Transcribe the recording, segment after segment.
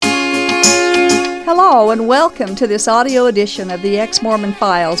Hello and welcome to this audio edition of the Ex-Mormon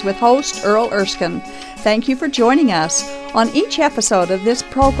Files with host Earl Erskine. Thank you for joining us. On each episode of this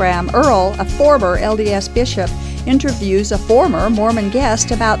program, Earl, a former LDS bishop, interviews a former Mormon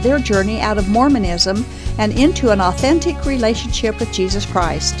guest about their journey out of Mormonism and into an authentic relationship with Jesus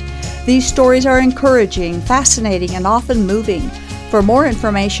Christ. These stories are encouraging, fascinating, and often moving. For more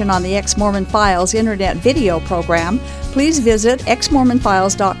information on the Ex-Mormon Files internet video program, please visit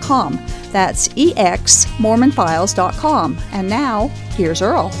exmormonfiles.com. That's exmormonfiles.com. And now, here's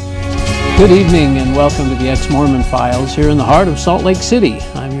Earl. Good evening and welcome to the Ex-Mormon Files here in the heart of Salt Lake City.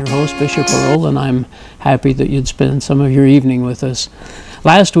 I'm your host, Bishop Earl, and I'm happy that you'd spend some of your evening with us.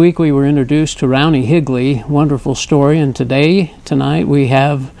 Last week we were introduced to Rowney Higley, wonderful story, and tonight we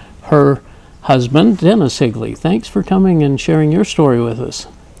have her husband, Dennis Higley. Thanks for coming and sharing your story with us.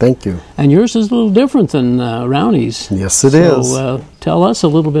 Thank you. And yours is a little different than Rowney's. Yes, it is. So tell us a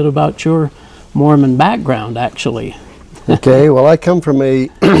little bit about your Mormon background, actually. Okay, well, I come from a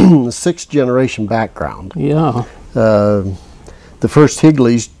sixth-generation background. Yeah. The first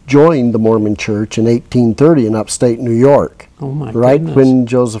Higleys joined the Mormon Church in 1830 in upstate New York. Oh, my right goodness. When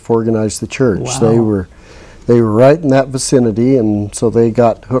Joseph organized the church. Wow. They were right in that vicinity, and so they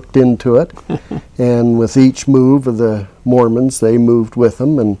got hooked into it. And with each move of the Mormons, they moved with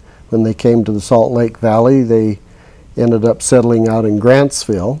them. And when they came to the Salt Lake Valley, they ended up settling out in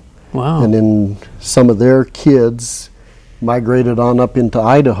Grantsville. Wow. And then some of their kids migrated on up into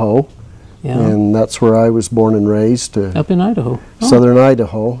Idaho. Yeah. And that's where I was born and raised. Up in Idaho. Oh. Southern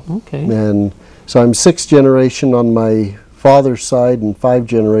Idaho. Okay. And so I'm sixth generation on my father's side and 5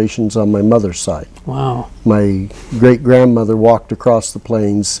 generations on my mother's side. Wow. My great-grandmother walked across the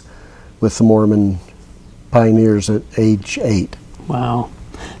plains with the Mormon pioneers at age 8. Wow.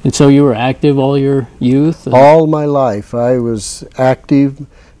 And so you were active all your youth? All my life I was active.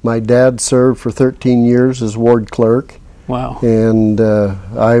 My dad served for 13 years as ward clerk. Wow. And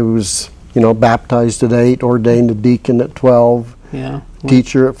I was, baptized at 8, ordained a deacon at 12. Yeah.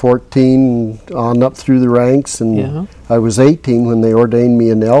 Teacher at 14, on up through the ranks, and Yeah. I was 18 when they ordained me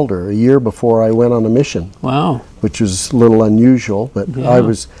an elder, a year before I went on a mission. Wow. Which was a little unusual, but Yeah.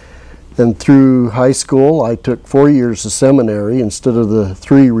 then through high school I took 4 years of seminary instead of the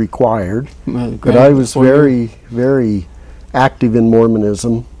 3 required. But I was very, very active in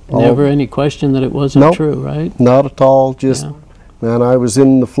Mormonism. Never any question that it wasn't Nope. true, right? Not at all, just, Yeah. man, I was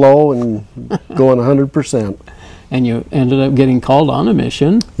in the flow and going 100%. And you ended up getting called on a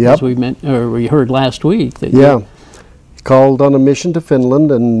mission, Yep. as we heard last week. That Yeah. Called on a mission to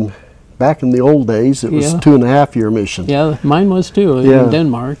Finland, and back in the old days it was Yeah. 2.5-year mission. Yeah, mine was too, Yeah. in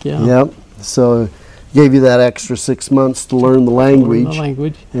Denmark, yeah. Yep. So gave you that extra 6 months to learn the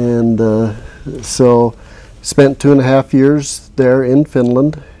language. And so spent 2.5 years there in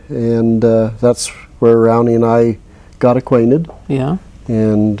Finland, and that's where Rowney and I got acquainted. Yeah.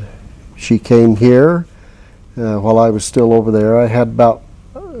 And she came here while I was still over there. I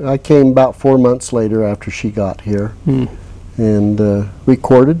came about 4 months later after she got here. And we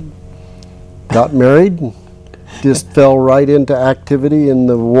courted, got married, and just fell right into activity in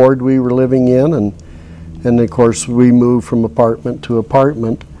the ward we were living in, and of course we moved from apartment to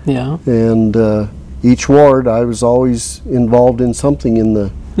apartment. Yeah. And each ward I was always involved in something in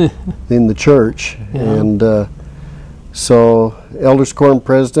the in the church. Yeah. And so Elders Quorum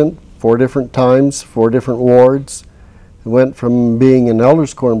president 4 different times, 4 different wards. I went from being an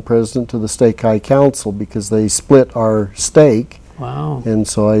Elders Quorum president to the Stake High Council because they split our stake. Wow. And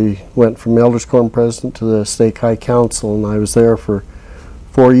so I went from Elders Quorum president to the Stake High Council, and I was there for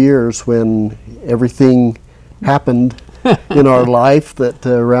 4 years when everything happened in our life that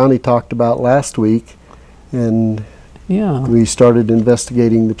Rowney talked about last week. And Yeah. we started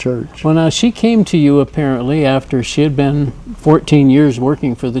investigating the church. Well, now, she came to you apparently after she had been 14 years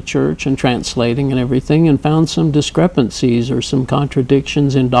working for the church and translating and everything, and found some discrepancies or some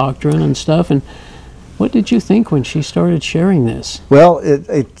contradictions in doctrine and stuff. And what did you think when she started sharing this? Well,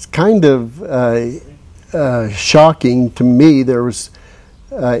 it's kind of shocking to me. There was,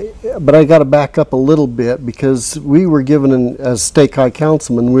 but I got to back up a little bit because we were given, as Stake High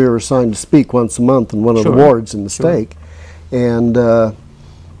Councilman, we were assigned to speak once a month in one of the wards in the stake. And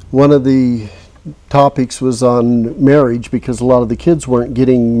one of the topics was on marriage because a lot of the kids weren't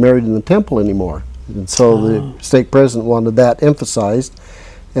getting married in the temple anymore. And so the stake president wanted that emphasized.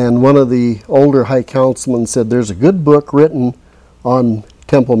 And one of the older high councilmen said, there's a good book written on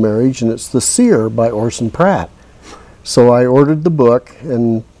temple marriage, and it's The Seer by Orson Pratt. So I ordered the book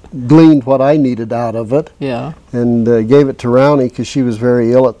and gleaned what I needed out of it. Yeah. And gave it to Rowney because she was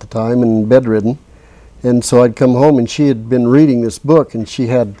very ill at the time and bedridden. And so I'd come home and she had been reading this book, and she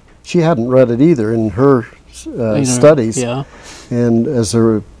she hadn't read it either in her studies, Yeah. and as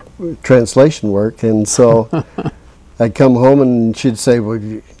her translation work. And so I'd come home and she'd say, well,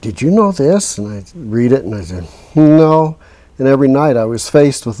 did you know this? And I'd read it and I said, no. And every night I was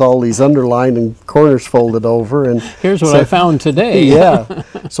faced with all these underlined and corners folded over. And here's what I found today. Yeah.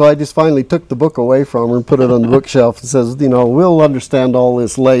 So I just finally took the book away from her and put it on the bookshelf and says, we'll understand all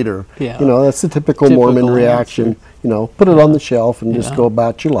this later. Yeah. That's the typical Mormon reaction. Answer. Put it on the shelf and just go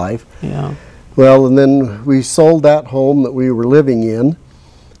about your life. Yeah. Well, and then we sold that home that we were living in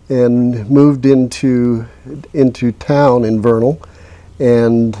and moved into town in Vernal.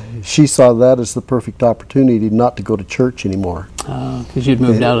 And she saw that as the perfect opportunity not to go to church anymore. Because you'd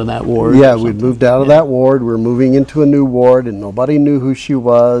moved out of that ward. Yeah, we'd moved out of that ward. We're moving into a new ward, and nobody knew who she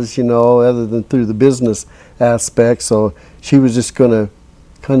was, other than through the business aspect. So she was just going to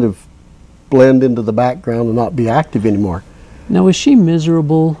kind of blend into the background and not be active anymore. Now, was she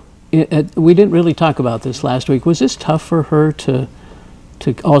miserable? We didn't really talk about this last week. Was this tough for her to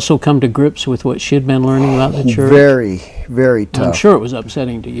also come to grips with what she had been learning about the church? Very, very tough. I'm sure it was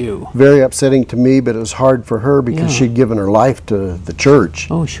upsetting to you. Very upsetting to me, but it was hard for her because she'd given her life to the church.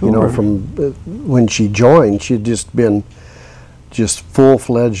 Oh, sure. From when she joined, she'd just been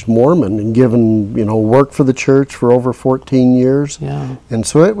full-fledged Mormon and given, work for the church for over 14 years. Yeah. And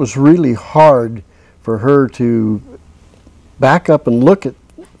so it was really hard for her to back up and look at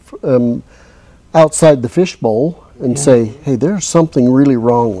outside the fishbowl and say, hey, there's something really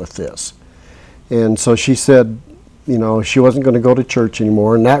wrong with this. And so she said, she wasn't going to go to church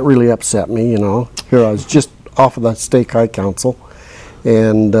anymore, and that really upset me, Here I was just off of that Stake High Council,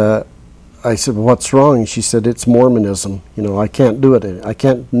 and I said, well, what's wrong? And she said, it's Mormonism. I can't do it. I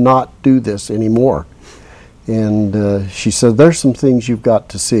can't not do this anymore. And she said, there's some things you've got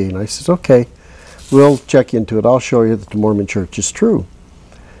to see. And I said, okay, we'll check into it. I'll show you that the Mormon Church is true.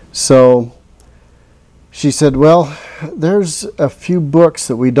 So she said, well, there's a few books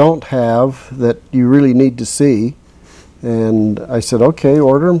that we don't have that you really need to see. And I said, okay,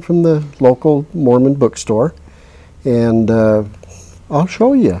 order them from the local Mormon bookstore, and I'll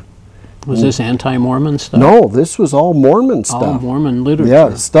show you. Was this anti-Mormon stuff? No, this was all Mormon stuff. All Mormon literature.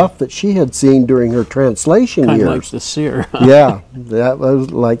 Yeah, stuff that she had seen during her translation years. Kind of like the seer. Yeah, that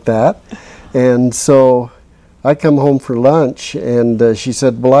was like that. And so I come home for lunch, and she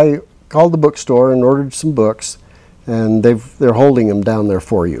said, well, I called the bookstore and ordered some books, and they're holding them down there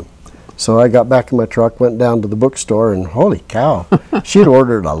for you. So I got back in my truck, went down to the bookstore, and holy cow, she'd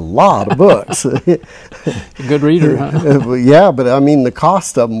ordered a lot of books. Good reader, huh? Yeah, but I mean, the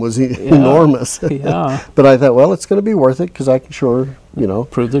cost of them was enormous. Yeah. But I thought, well, it's going to be worth it because I can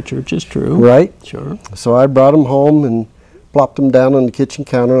prove the church is true. Right. Sure. So I brought them home and plopped them down on the kitchen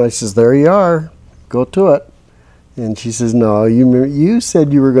counter, and I says, there you are, go to it. And she says, no, you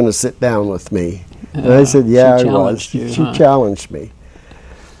said you were going to sit down with me. And I said, yeah, I was. She challenged me.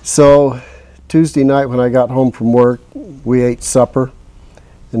 So Tuesday night when I got home from work, we ate supper.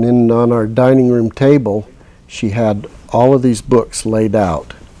 And then on our dining room table, she had all of these books laid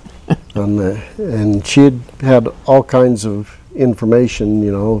out. And she had all kinds of information,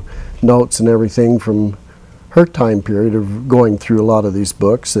 notes and everything from her time period of going through a lot of these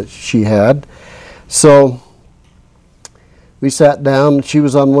books that she had. So we sat down. She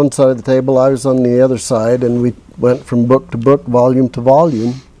was on one side of the table, I was on the other side, and we went from book to book, volume to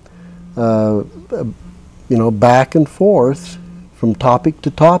volume, back and forth from topic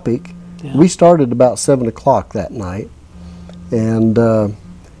to topic. Yeah. We started about 7 o'clock that night, and at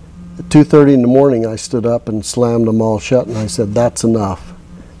 2:30 in the morning I stood up and slammed them all shut, and I said, that's enough.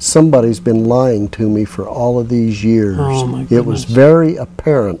 Somebody's been lying to me for all of these years. Oh, my goodness. It was very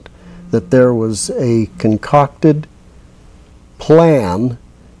apparent that there was a concocted plan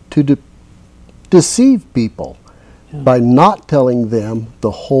to deceive people by not telling them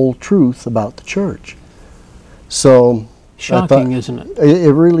the whole truth about the church. So shocking, isn't it?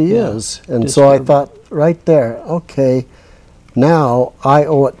 It really is. And so I thought right there, okay, now I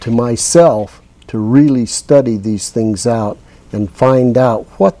owe it to myself to really study these things out and find out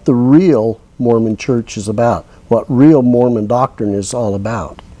what the real Mormon church is about, what real Mormon doctrine is all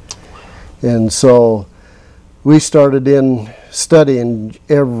about. And so we started in studying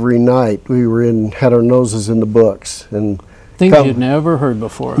every night. We had our noses in the books. And things you'd never heard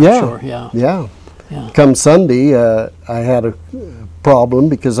before, I'm sure. Yeah. Come Sunday, I had a problem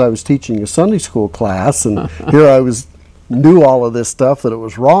because I was teaching a Sunday school class, and here I knew all of this stuff, that it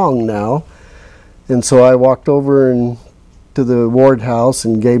was wrong now. And so I walked over to the ward house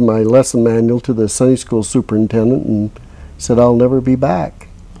and gave my lesson manual to the Sunday school superintendent and said, I'll never be back.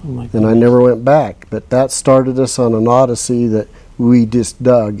 Oh my And I never went back. But that started us on an odyssey that we just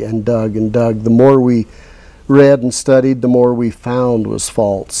dug and dug and dug. The more we read and studied, the more we found was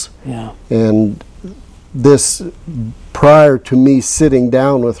false. Yeah. And this, prior to me sitting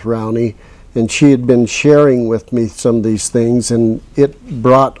down with Rowney, and she had been sharing with me some of these things, and it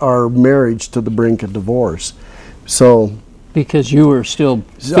brought our marriage to the brink of divorce. So, because you were still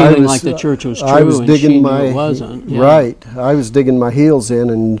feeling like the church was true, I was and digging she my, knew it wasn't. Yeah. Right. I was digging my heels in,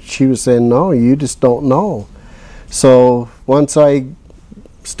 and she was saying, no, you just don't know. So once I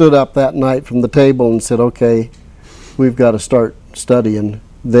stood up that night from the table and said, okay, we've got to start studying,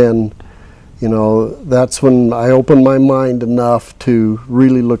 then, you know, that's when I opened my mind enough to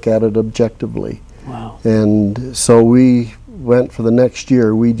really look at it objectively. Wow. And so we went for the next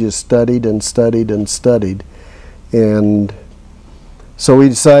year, we just studied and studied and studied. And so we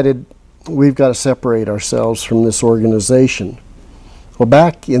decided we've got to separate ourselves from this organization. Well,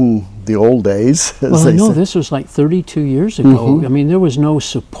 back in the old days, as Well, I they know say, this was like 32 years ago. Mhm. I mean, there was no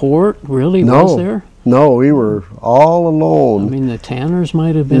support, really, No. was there? no, we were all I alone. mean, the Tanners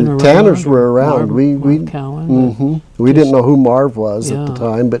might have been The around. Tanners or were around. Marv Cowan. Mhm. We just- didn't know who Marv was at the Yeah.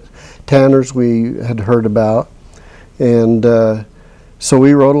 time, but Tanners we had heard about. And so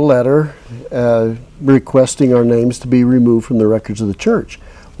we wrote a letter requesting our names to be removed from the records of the church.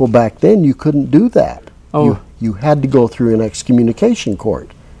 Well, back then you couldn't do that. Oh. You had to go through an excommunication court.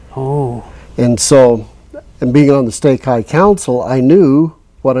 Oh, And so, and being on the Stake High Council, I knew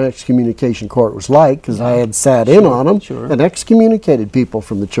what an excommunication court was like because I had sat in on them sure. and excommunicated people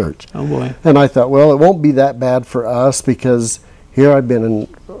from the church. oh boy. And I thought, well, it won't be that bad for us because here I've been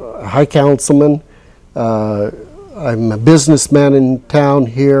a high councilman, I'm a businessman in town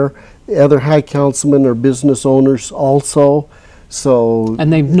here, the other high councilmen are business owners also, so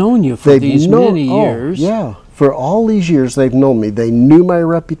And they've known you for they've these known- many oh, years. yeah, for all these years they've known me. They knew my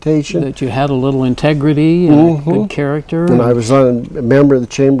reputation. That you had a little integrity and a good character. And I was a member of the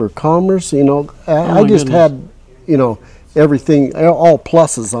Chamber of Commerce, you know. I my just goodness. had, you know, everything, all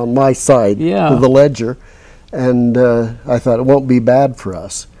pluses on my side Yeah. of the ledger. And I thought it won't be bad for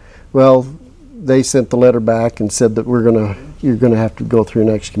us. Well, they sent the letter back and said that you're gonna have to go through an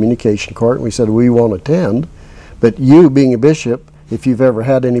excommunication court. And we said, we won't attend. But you, being a bishop, if you've ever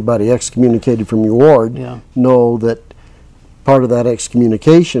had anybody excommunicated from your ward, Yeah. know that part of that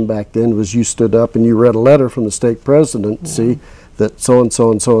excommunication back then was you stood up and you read a letter from the stake presidency that so-and-so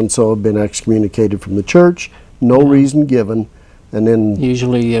and so-and-so have been excommunicated from the church, no reason given, and then...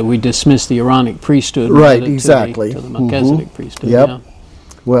 Usually we dismiss the Aaronic priesthood. Right, to the- exactly. To the Melchizedek priesthood. Yep. Yeah.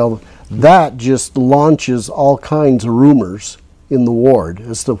 Well, that just launches all kinds of rumors in the ward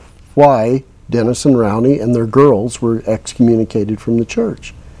as to why Dennis and Rowney and their girls were excommunicated from the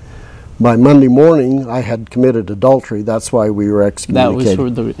church. By Monday morning, I had committed adultery. That's why we were That excommunicated.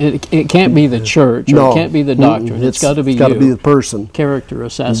 was for the. It can't be the church, or No. it can't be the doctrine. It's got to be It's got to you. be the person. Character By the,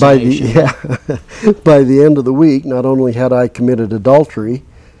 assassination. by the end of the week, not only had I committed adultery,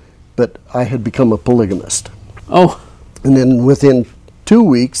 but I had become a polygamist. Oh, And then within 2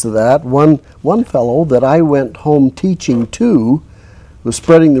 weeks of that, one fellow that I went home teaching to was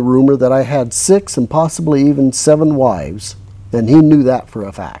spreading the rumor that I had 6 and possibly even 7 wives, and he knew that for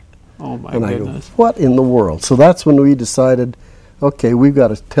a fact. oh my And I go, goodness. what in the world? So that's when we decided, okay, we've got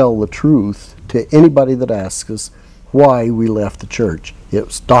to tell the truth to anybody that asks us why we left the church. It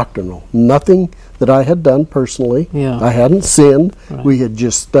was doctrinal. Nothing that I had done personally. Yeah. I hadn't sinned. Right. We had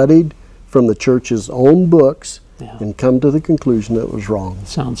just studied from the church's own books Yeah. and come to the conclusion that it was wrong.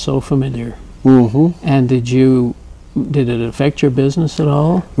 Sounds so familiar. Mm-hmm. And did it affect your business at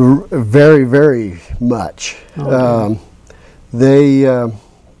all? Very, very much. Okay.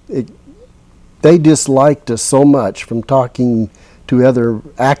 They disliked us so much from talking to other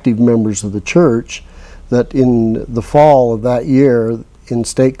active members of the church that in the fall of that year, in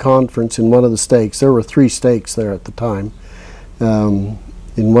stake conference in one of the stakes, there were 3 stakes there at the time.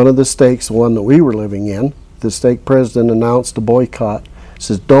 In one of the stakes, the one that we were living in, the stake president announced a boycott.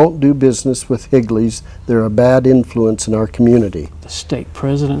 Says, don't do business with Higleys. They're a bad influence in our community. The stake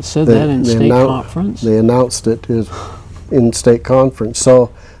president said that in state conference? They announced it in state conference.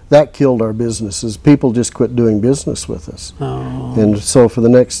 So that killed our businesses. People just quit doing business with us. Oh. And so for the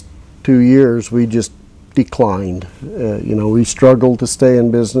next 2 years, we just declined. We struggled to stay in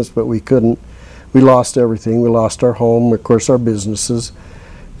business, but we couldn't. We lost everything. We lost our home, of course, our businesses.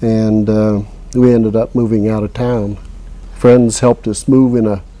 And we ended up moving out of town. Friends helped us move in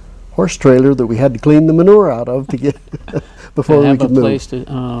a horse trailer that we had to clean the manure out of to get before To we have could a move. place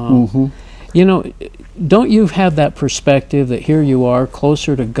to, You know, don't you have that perspective that here you are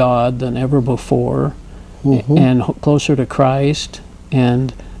closer to God than ever before, and closer to Christ,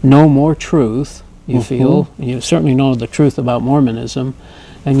 and know more truth, you feel. You certainly know the truth about Mormonism,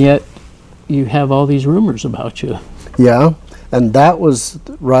 and yet you have all these rumors about you. Yeah, and that was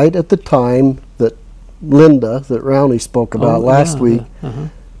right at the time that Linda, that Rowney spoke about last week,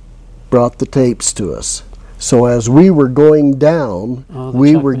 brought the tapes to us. So as we were going down,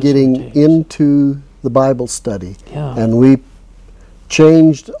 we were getting into the Bible study. Yeah. And we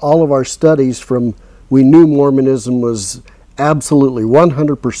changed all of our studies from, we knew Mormonism was absolutely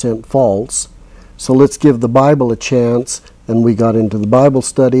 100% false, so let's give the Bible a chance, and we got into the Bible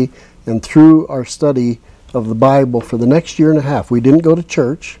study, and through our study of the Bible for the next year and a half, we didn't go to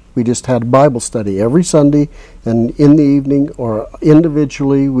church, we just had Bible study every Sunday, and in the evening or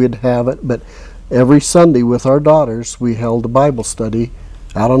individually we'd have it, but every Sunday with our daughters we held a Bible study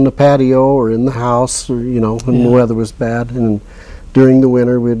out on the patio or in the house, or when the weather was bad, and during the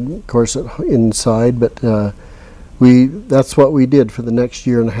winter we'd of course inside, but that's what we did for the next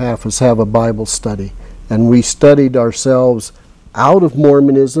year and a half, was have a Bible study. And we studied ourselves out of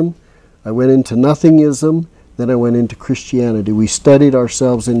Mormonism. I went into nothingism, then I went into Christianity. We studied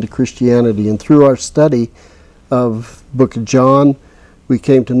ourselves into Christianity, and through our study of the book of John, we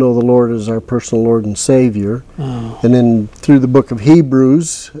came to know the Lord as our personal Lord and Savior. And then through the book of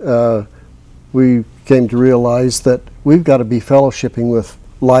Hebrews, we came to realize that we've got to be fellowshipping with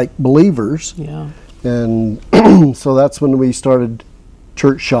like believers. Yeah. And so that's when we started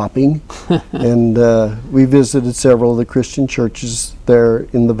church shopping, and we visited several of the Christian churches there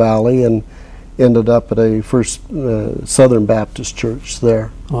in the valley, and ended up at a First Southern Baptist church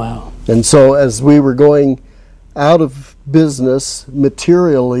there. Wow. And so as we were going out of business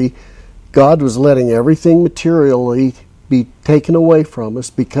materially, God was letting everything materially be taken away from us,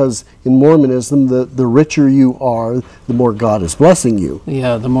 because in Mormonism, the richer you are, the more God is blessing you.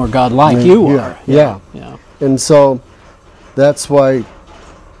 Yeah, the more God-like you are. Yeah. And so that's why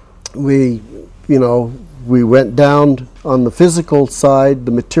we went down on the physical side,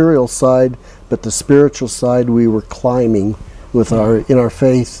 the material side, but the spiritual side we were climbing with in our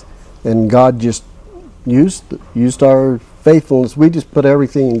faith, and God just used our faithfulness. We just put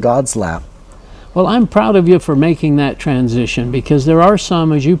everything in God's lap. Well, I'm proud of you for making that transition, because there are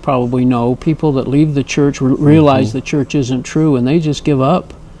some, as you probably know, people that leave the church, realize the church isn't true, and they just give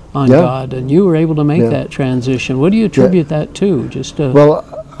up on God, and you were able to make that transition. What do you attribute that to? Just a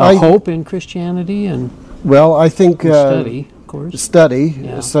hope in Christianity? I think study, of course.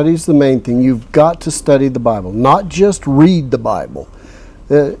 Study's the main thing. You've got to study the Bible, not just read the Bible.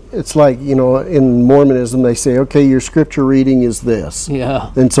 It's like, in Mormonism they say, okay, your scripture reading is this.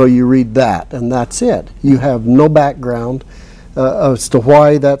 Yeah. And so you read that, and that's it. You have no background as to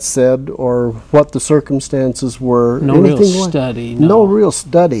why that's said or what the circumstances were. No real study. No real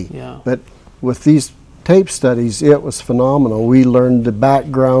study. Yeah. But with these tape studies, it was phenomenal. We learned the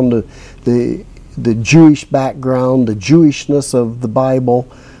background, the Jewish background, the Jewishness of the Bible,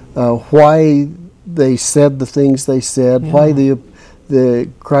 why they said the things they said, why the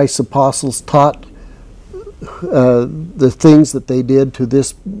Christ's apostles taught the things that they did to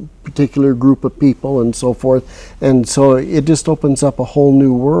this particular group of people, and so forth. And so it just opens up a whole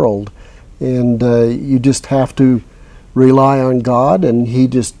new world, and you just have to rely on God, and He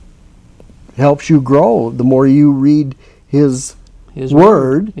just helps you grow. The more you read His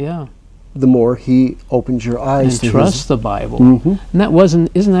Word, the more He opens your eyes and to trust the Bible. And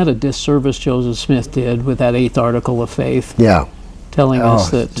isn't that a disservice Joseph Smith did with that 8th article of faith? Yeah. Telling us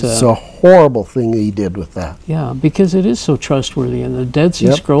that it's a horrible thing he did with that. Yeah, because it is so trustworthy, and the Dead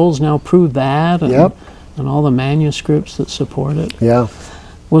Sea Scrolls now prove that, and all the manuscripts that support it. Yeah.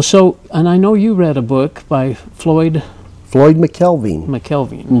 Well, and I know you read a book by Floyd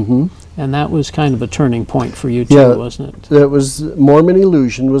McKelvey. And that was kind of a turning point for you too, wasn't it? It was Mormon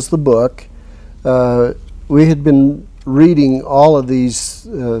Illusion was the book. We had been reading all of these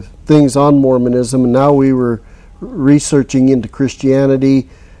things on Mormonism, and now we were researching into Christianity,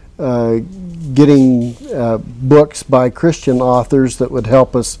 getting books by Christian authors that would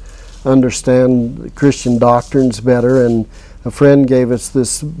help us understand Christian doctrines better. And a friend gave us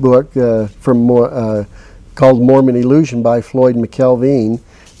this book called Mormon Illusion by Floyd McKelvey,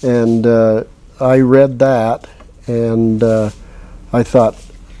 and I read that, and I thought,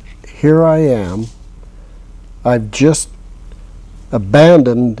 here I am. I've just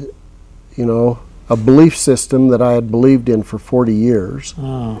abandoned, a belief system that I had believed in for 40 years.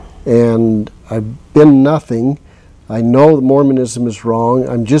 And I've been nothing. I know that Mormonism is wrong.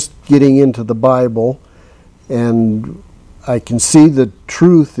 I'm just getting into the Bible, and I can see the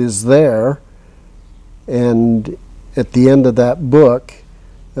truth is there. And at the end of that book,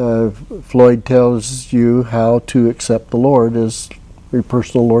 Floyd tells you how to accept the Lord as your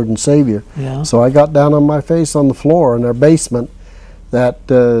personal Lord and Savior. Yeah. So I got down on my face on the floor in our basement.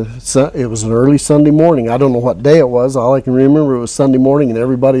 It was an early Sunday morning. I don't know what day it was. All I can remember, it was Sunday morning, and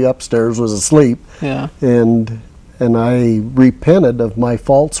everybody upstairs was asleep. Yeah. And I repented of my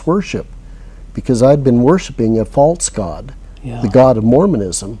false worship, because I'd been worshiping a false god, Yeah. the God of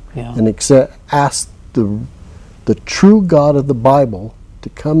Mormonism, Yeah. and asked the true God of the Bible to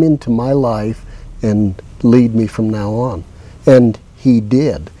come into my life and lead me from now on. And He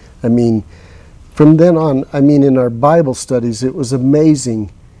did. I mean, from then on, in our Bible studies, it was amazing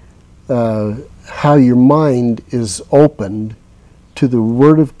how your mind is opened to the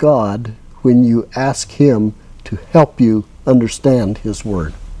Word of God when you ask Him to help you understand His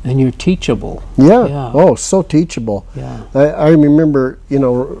Word. And you're teachable. Yeah. Yeah. Oh, so teachable. Yeah. I remember,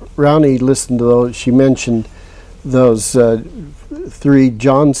 Ronnie listened to those. She mentioned those 3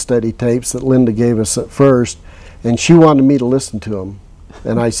 John study tapes that Linda gave us at first, and she wanted me to listen to them.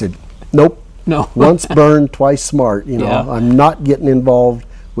 And I said, nope. No. Once burned, twice smart. Yeah. I'm not getting involved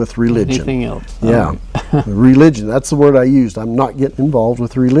with religion. Anything else. Yeah. Religion, that's the word I used. I'm not getting involved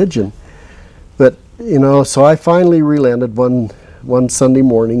with religion. But, so I finally relented one Sunday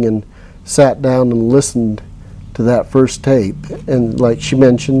morning and sat down and listened to that first tape. And like she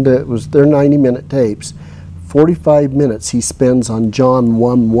mentioned, they're 90-minute tapes. 45 minutes he spends on John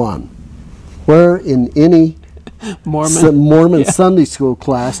 1:1. Where in any Mormon Yeah. Sunday school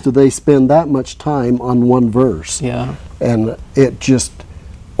class do they spend that much time on one verse? Yeah. And it just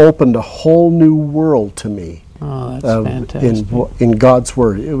opened a whole new world to me. Oh, that's fantastic. In God's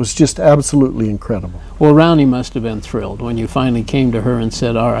Word. It was just absolutely incredible. Well, Rowney must have been thrilled when you finally came to her and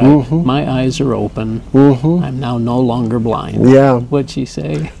said, all right, my eyes are open. I'm now no longer blind. Yeah. What'd she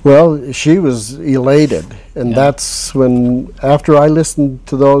say? Well, she was elated. And that's when, after I listened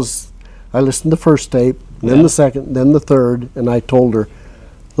to those, I listened to the first tape, then the second, then the third, and I told her,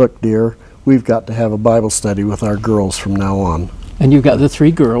 look, dear, we've got to have a Bible study with our girls from now on. And you've got the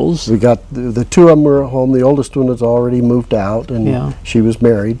 3 girls. We got the 2 of them were at home. The oldest one has already moved out, and she was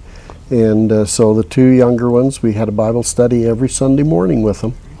married. And so the 2 younger ones, we had a Bible study every Sunday morning with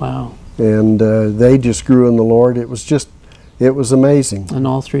them. Wow. And they just grew in the Lord. It was amazing. And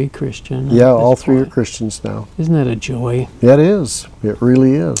all 3 Christian. Yeah, all 3 are Christians now. Isn't that a joy? Yeah, it is. It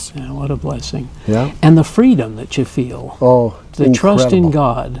really is. Yeah, what a blessing. Yeah. And the freedom that you feel. Oh, the incredible. trust in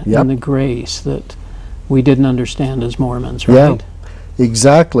God and the grace that we didn't understand as Mormons, right? Yeah,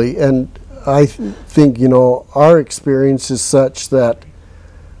 exactly. And I think, our experience is such that,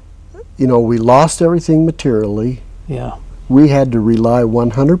 we lost everything materially. Yeah. We had to rely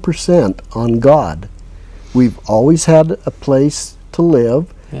 100% on God. We've always had a place to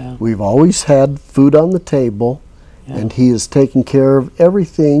live. Yeah. We've always had food on the table, and He has taken care of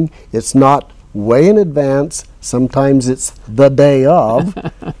everything. It's not way in advance. Sometimes it's the day of,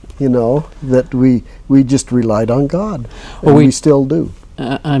 that we just relied on God. And we still do.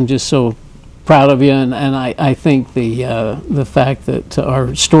 I'm just so proud of you, and I think the fact that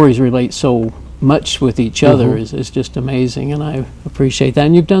our stories relate so much with each other is just amazing, and I appreciate that.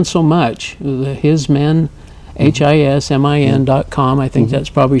 And you've done so much. The Hismen, HISMIN.com, I think that's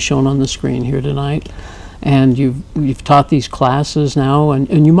probably shown on the screen here tonight. And you've taught these classes now,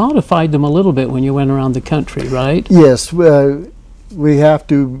 and you modified them a little bit when you went around the country, right? Yes, we have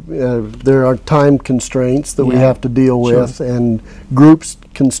to, there are time constraints that we have to deal with, and groups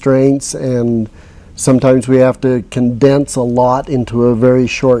constraints, and sometimes we have to condense a lot into a very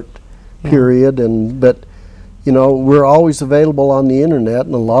short period. But we're always available on the internet,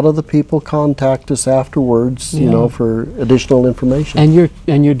 and a lot of the people contact us afterwards, for additional information.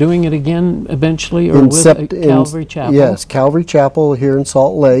 And you're doing it again eventually, or with Calvary Chapel? Yes, Calvary Chapel here in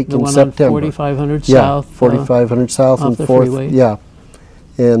Salt Lake in September. The one on 4500 South. 4500 South and 4th. Freeway. Yeah,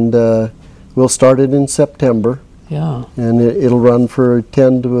 and we'll start it in September. Yeah. And it'll run for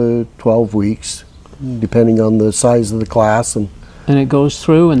 10 to 12 weeks, depending on the size of the class. And it goes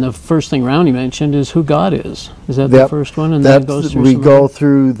through, and the first thing Rowney mentioned is who God is. Is that the first one? And then it goes through. We go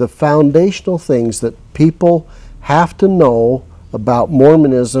through the foundational things that people have to know about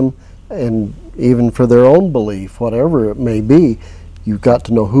Mormonism, and even for their own belief, whatever it may be. You've got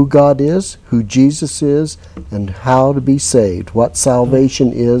to know who God is, who Jesus is, and how to be saved, what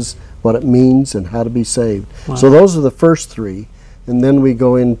salvation is, what it means, and how to be saved. Wow. So those are the first 3. And then we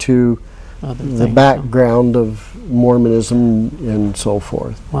go into the background of Mormonism and so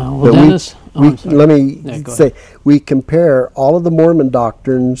forth. Wow. Well, Dennis, let me say, we compare all of the Mormon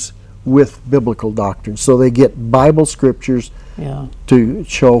doctrines with biblical doctrines. So they get Bible scriptures to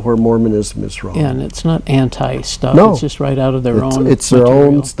show where Mormonism is wrong. Yeah, and it's not anti-stuff. No. It's just right out of their own It's their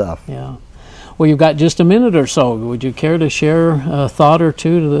own stuff. Yeah. Well, you've got just a minute or so. Would you care to share a thought or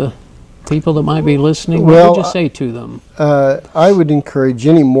two to the people that might be listening? What would you say to them? I would encourage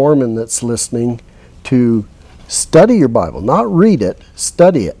any Mormon that's listening to study your Bible. Not read it,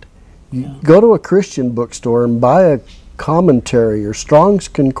 study it. You go to a Christian bookstore and buy a commentary or Strong's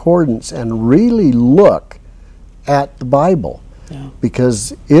Concordance and really look at the Bible,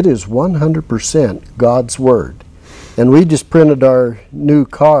 because it is 100% God's Word. And we just printed our new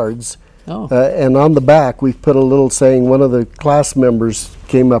cards, and on the back we've put a little saying, one of the class members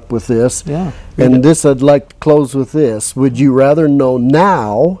came up with this, and this I'd like to close with this: would you rather know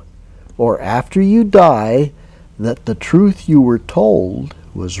now or after you die that the truth you were told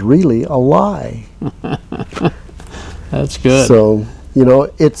was really a lie? That's good. So, you know,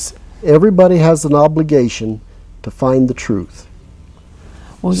 it's everybody has an obligation to find the truth.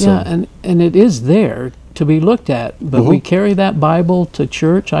 Well, and it is there to be looked at, but we carry that Bible to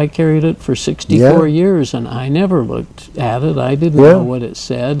church. I carried it for 64 years, and I never looked at it. I didn't know what it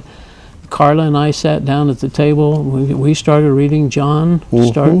said. Carla and I sat down at the table. We started reading John,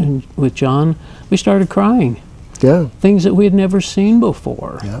 starting with John. We started crying. Things that we had never seen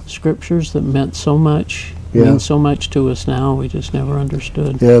before. Scriptures that meant so much, mean so much to us now, we just never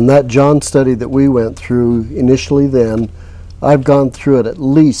understood. And that John study that we went through initially then, I've gone through it at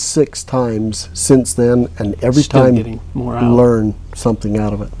least 6 times since then, and every time learn something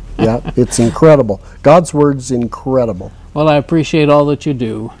out of it. It's incredible. God's Word's incredible. Well, I appreciate all that you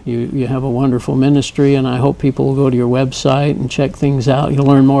do. You have a wonderful ministry, and I hope people will go to your website and check things out. You'll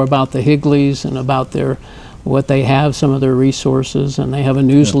learn more about the Higleys and about what they have, some of their resources, and they have a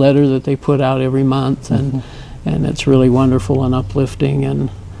newsletter that they put out every month, and it's really wonderful and uplifting, and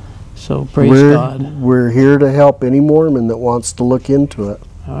so praise God. We're here to help any Mormon that wants to look into it.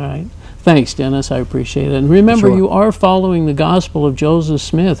 All right. Thanks, Dennis. I appreciate it. And remember, you are following the gospel of Joseph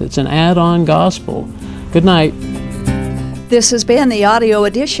Smith. It's an add-on gospel. Good night. This has been the audio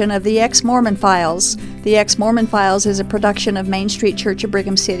edition of the Ex-Mormon Files. The Ex-Mormon Files is a production of Main Street Church of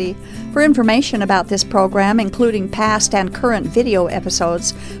Brigham City. For information about this program, including past and current video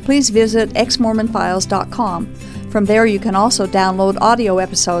episodes, please visit exmormonfiles.com. From there, you can also download audio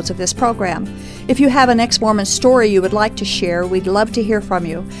episodes of this program. If you have an Ex-Mormon story you would like to share, we'd love to hear from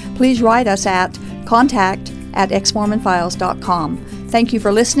you. Please write us at contact@exmormonfiles.com. Thank you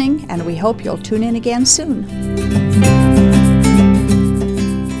for listening, and we hope you'll tune in again soon.